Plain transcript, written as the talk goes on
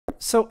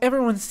So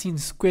everyone's seen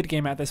Squid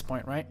Game at this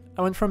point, right?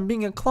 I went from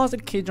being a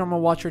closet K-drama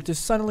watcher to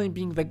suddenly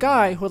being the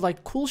guy who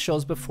liked cool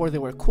shows before they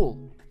were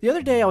cool. The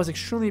other day I was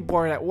extremely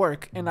bored at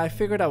work and I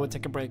figured I would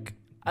take a break.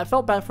 I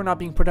felt bad for not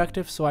being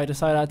productive, so I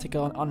decided I'd take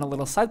on a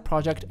little side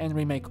project and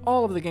remake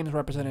all of the games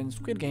represented in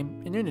Squid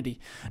Game in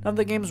Unity. None of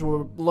the games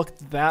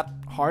looked that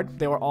hard,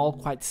 they were all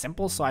quite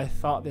simple, so I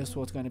thought this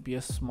was going to be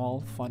a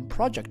small, fun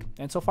project.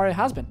 And so far it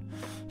has been.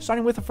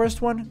 Starting with the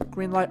first one,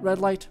 green light, red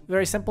light,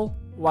 very simple.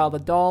 While the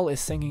doll is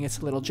singing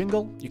its little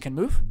jingle, you can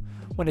move.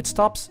 When it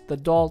stops, the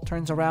doll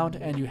turns around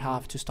and you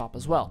have to stop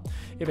as well.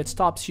 If it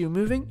stops you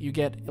moving, you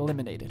get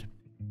eliminated.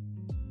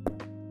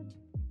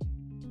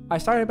 I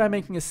started by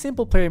making a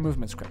simple player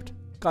movement script,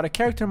 got a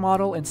character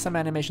model and some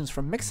animations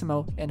from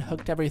Mixamo, and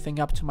hooked everything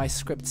up to my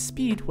script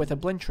speed with a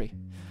blend tree.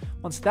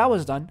 Once that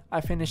was done,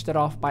 I finished it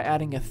off by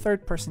adding a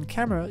third-person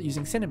camera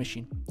using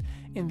Cinemachine.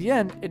 In the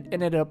end, it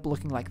ended up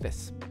looking like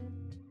this.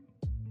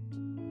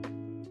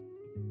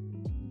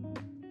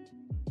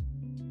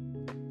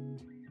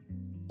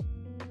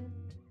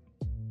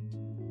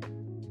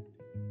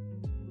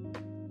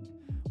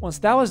 Once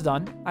that was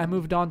done, I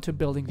moved on to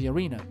building the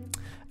arena.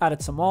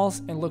 Added some walls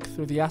and looked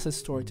through the asset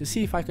store to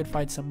see if I could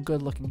find some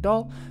good looking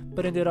doll,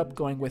 but ended up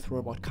going with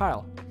Robot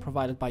Kyle,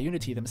 provided by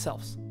Unity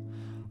themselves.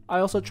 I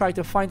also tried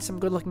to find some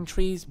good looking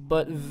trees,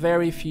 but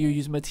very few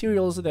use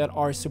materials that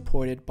are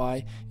supported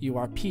by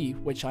URP,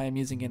 which I am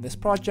using in this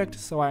project,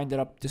 so I ended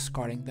up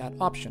discarding that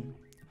option.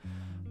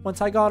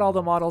 Once I got all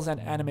the models and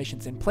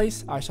animations in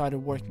place, I started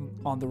working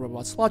on the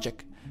robot's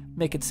logic.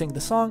 Make it sing the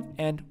song,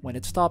 and when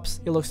it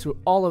stops, it looks through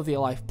all of the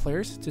alive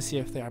players to see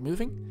if they are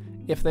moving.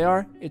 If they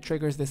are, it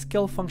triggers this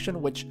kill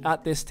function, which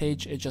at this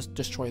stage it just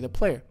destroys the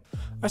player.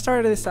 I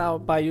started this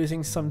out by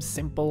using some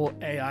simple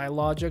AI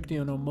logic,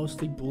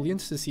 mostly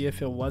booleans, to see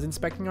if it was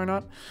inspecting or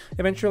not.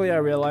 Eventually I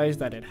realized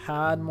that it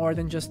had more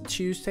than just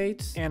two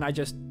states, and I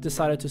just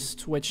decided to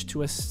switch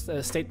to a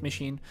state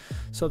machine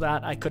so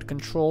that I could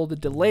control the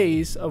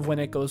delays of when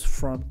it goes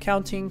from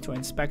counting to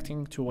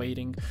inspecting to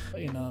waiting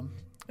in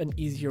an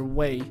easier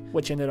way,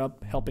 which ended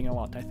up helping a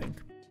lot, I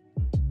think.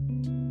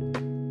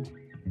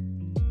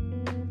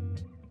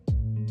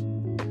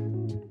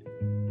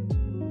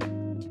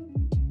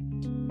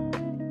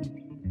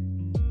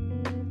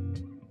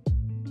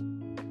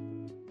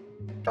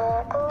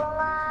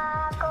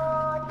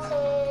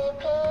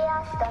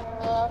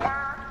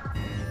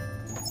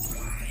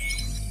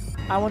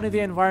 I wanted the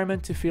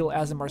environment to feel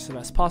as immersive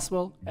as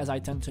possible, as I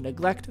tend to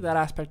neglect that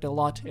aspect a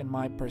lot in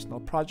my personal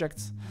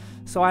projects,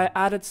 so I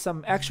added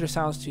some extra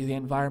sounds to the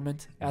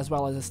environment, as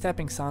well as a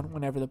stepping sound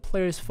whenever the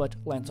player's foot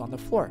lands on the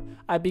floor.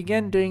 I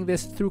began doing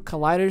this through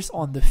colliders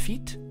on the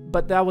feet,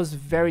 but that was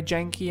very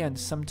janky and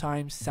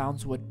sometimes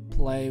sounds would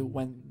play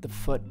when the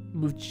foot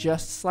moved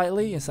just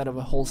slightly instead of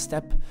a whole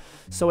step,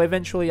 so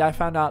eventually I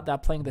found out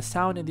that playing the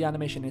sound in the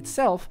animation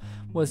itself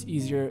was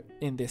easier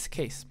in this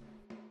case.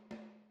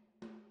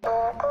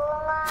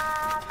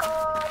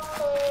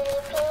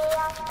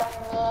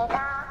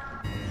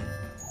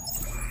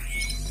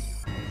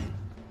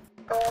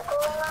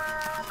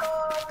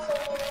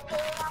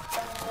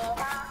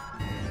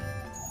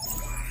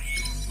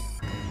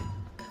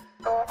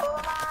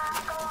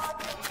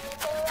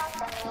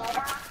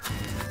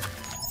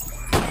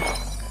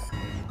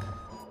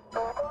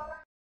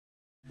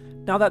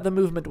 Now that the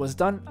movement was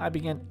done, I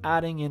began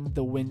adding in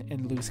the win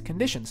and lose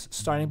conditions,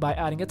 starting by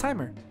adding a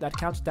timer that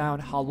counts down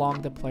how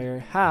long the player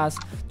has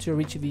to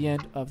reach the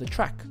end of the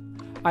track.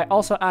 I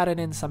also added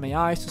in some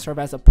AIs to serve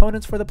as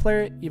opponents for the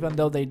player, even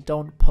though they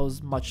don't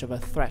pose much of a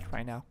threat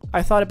right now.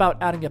 I thought about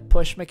adding a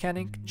push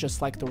mechanic,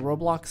 just like the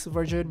Roblox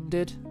version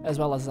did, as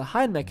well as a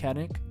hide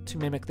mechanic to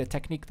mimic the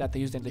technique that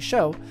they used in the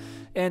show,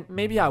 and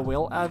maybe I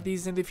will add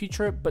these in the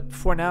future, but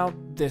for now,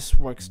 this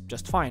works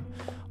just fine.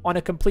 On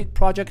a complete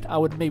project, I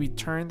would maybe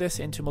turn this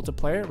into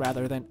multiplayer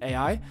rather than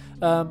AI,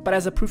 but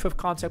as a proof of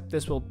concept,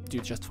 this will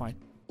do just fine.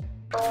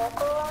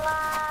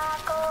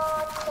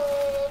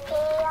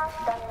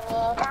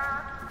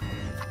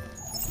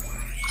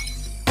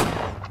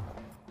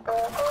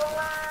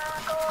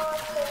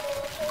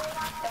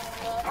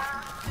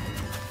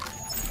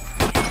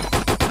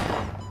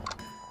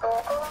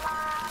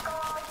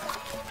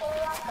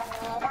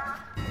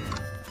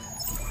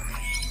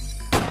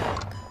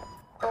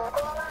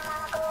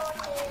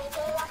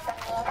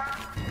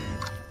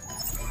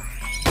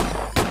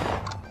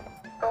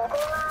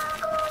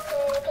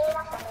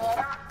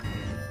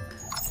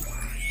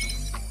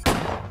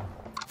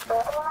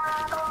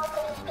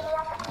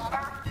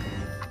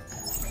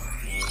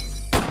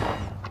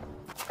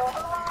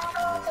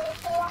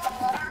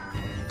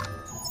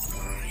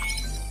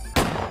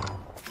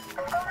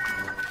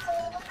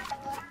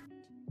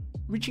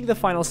 Reaching the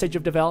final stage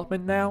of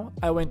development now,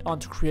 I went on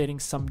to creating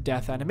some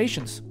death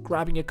animations,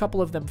 grabbing a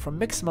couple of them from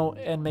Mixamo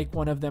and make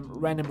one of them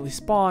randomly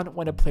spawn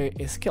when a player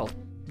is killed.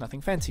 Nothing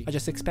fancy. I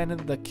just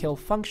expanded the kill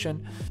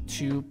function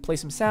to play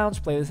some sounds,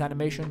 play this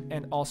animation,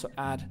 and also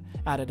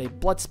added a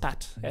blood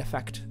spat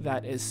effect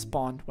that is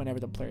spawned whenever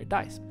the player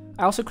dies.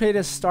 I also created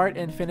a start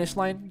and finish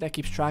line that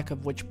keeps track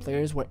of which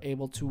players were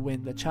able to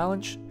win the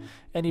challenge.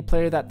 Any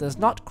player that does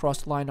not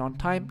cross the line on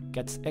time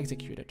gets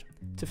executed.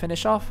 To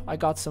finish off, I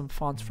got some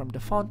fonts from the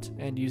font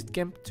and used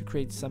GIMP to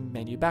create some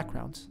menu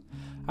backgrounds.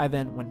 I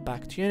then went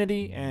back to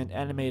Unity and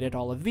animated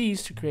all of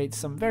these to create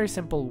some very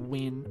simple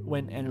win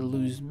and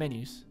lose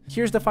menus.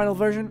 Here's the final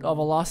version of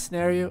a loss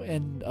scenario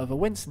and of a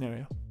win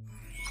scenario.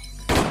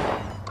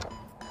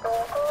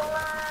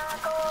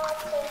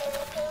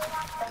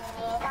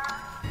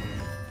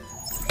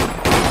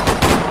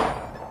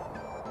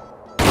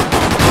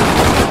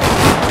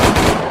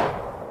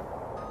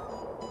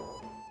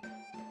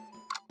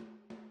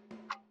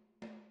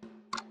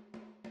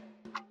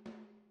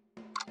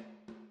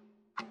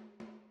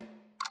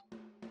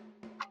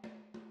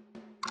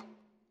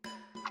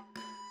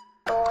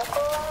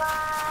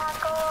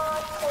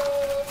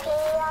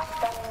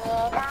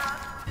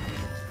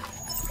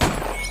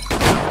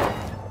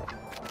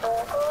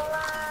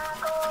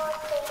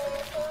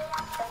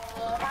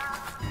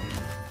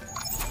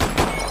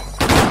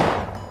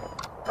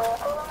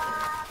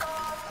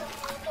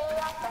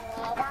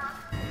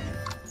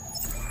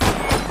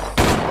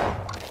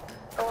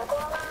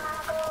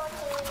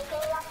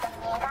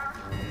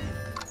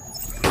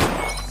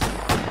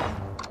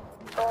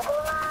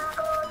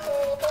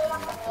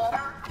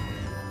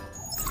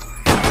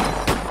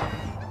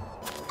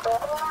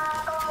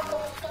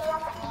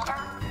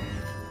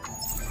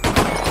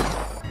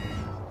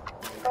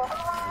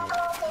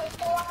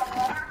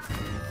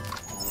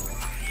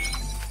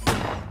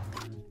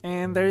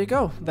 And there you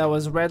go, that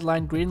was red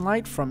line green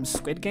light from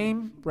Squid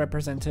Game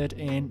represented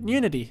in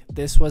Unity.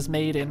 This was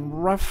made in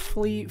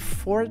roughly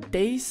 4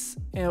 days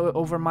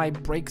over my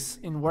breaks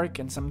in work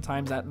and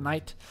sometimes at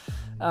night.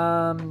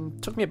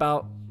 Took me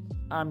about,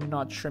 I'm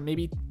not sure,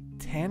 maybe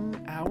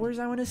 10 hours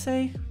I want to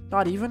say,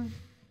 not even,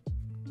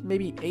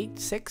 maybe 8,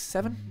 6,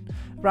 7,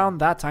 around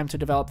that time to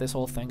develop this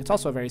whole thing. It's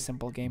also a very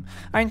simple game.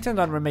 I intend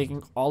on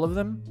remaking all of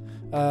them.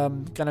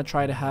 Gonna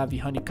try to have the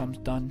honeycombs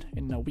done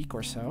in a week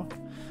or so.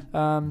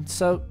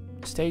 So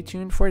stay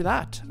tuned for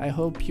that. I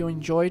hope you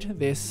enjoyed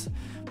this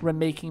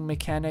remaking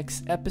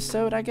mechanics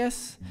episode, I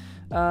guess.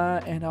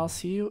 And I'll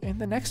see you in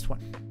the next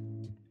one.